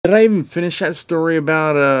Did I even finish that story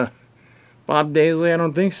about Bob Daisley? I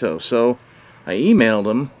don't think so. So I emailed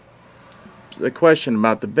him the question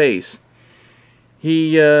about the bass.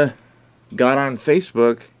 He got on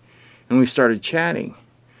Facebook and we started chatting.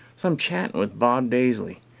 So I'm chatting with Bob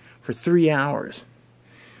Daisley for 3 hours.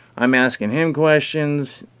 I'm asking him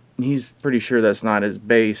questions. He's pretty sure that's not his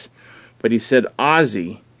bass, but he said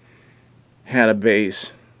Ozzy had a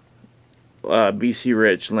bass, BC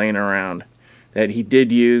Rich, laying around that he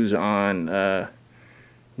did use on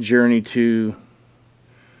Journey to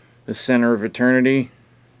the Center of Eternity.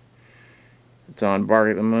 It's on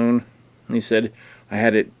Bark at the Moon. And he said I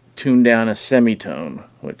had it tuned down a semitone,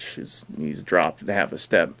 which is, he's dropped half a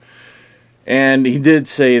step. And he did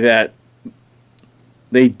say that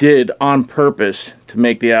they did on purpose to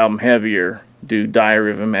make the album heavier, do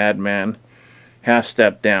Diary of a Madman half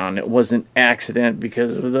step down. It wasn't accident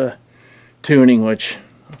because of the tuning, which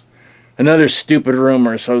another stupid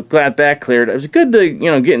rumor. So glad that cleared. It was good to,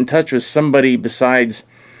 get in touch with somebody besides,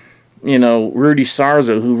 Rudy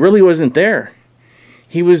Sarzo, who really wasn't there.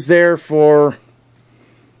 He was there for,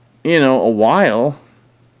 a while,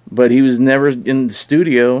 but he was never in the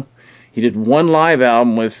studio. He did one live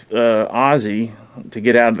album with Ozzy to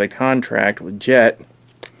get out of the contract with Jet,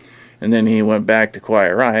 and then he went back to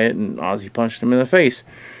Quiet Riot, and Ozzy punched him in the face,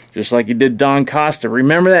 just like he did Don Costa.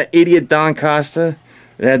 Remember that idiot Don Costa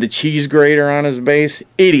that had the cheese grater on his bass?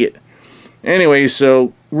 Idiot. Anyway,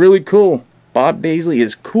 so really cool. Bob Daisley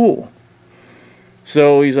is cool.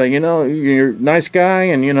 So he's like, you're a nice guy,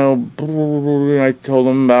 and I told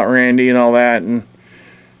him about Randy and all that, and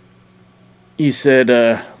he said,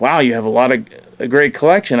 wow, you have a great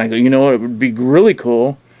collection. I go, what would be really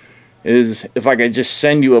cool is if I could just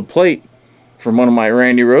send you a plate from one of my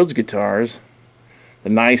Randy Rhoads guitars, the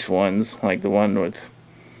nice ones, like the one with,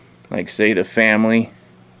 like, say, the Family.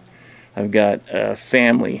 I've got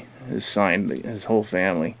Family is signed, his whole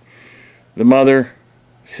family. The mother,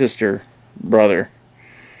 sister, brother,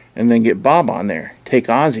 and then get Bob on there. Take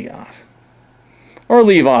Ozzy off. Or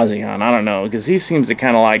leave Ozzy on, I don't know, because he seems to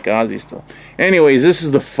kind of like Ozzy still. Anyways, this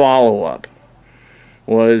is the follow-up.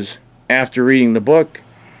 Was after reading the book,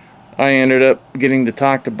 I ended up getting to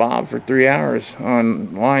talk to Bob for 3 hours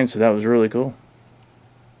online, so that was really cool.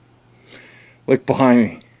 Look behind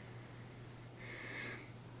me.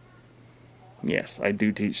 Yes, I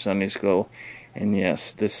do teach Sunday school, and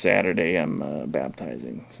yes, this Saturday I'm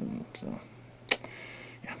baptizing. So,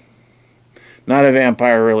 yeah. Not a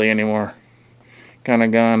vampire really anymore. Kind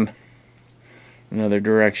of gone another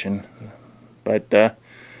direction, but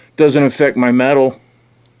doesn't affect my metal.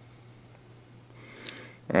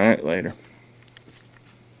 All right, later.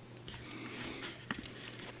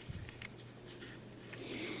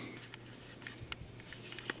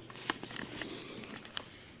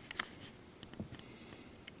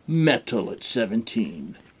 Metal at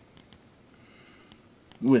 17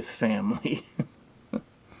 with family.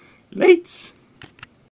 Lates.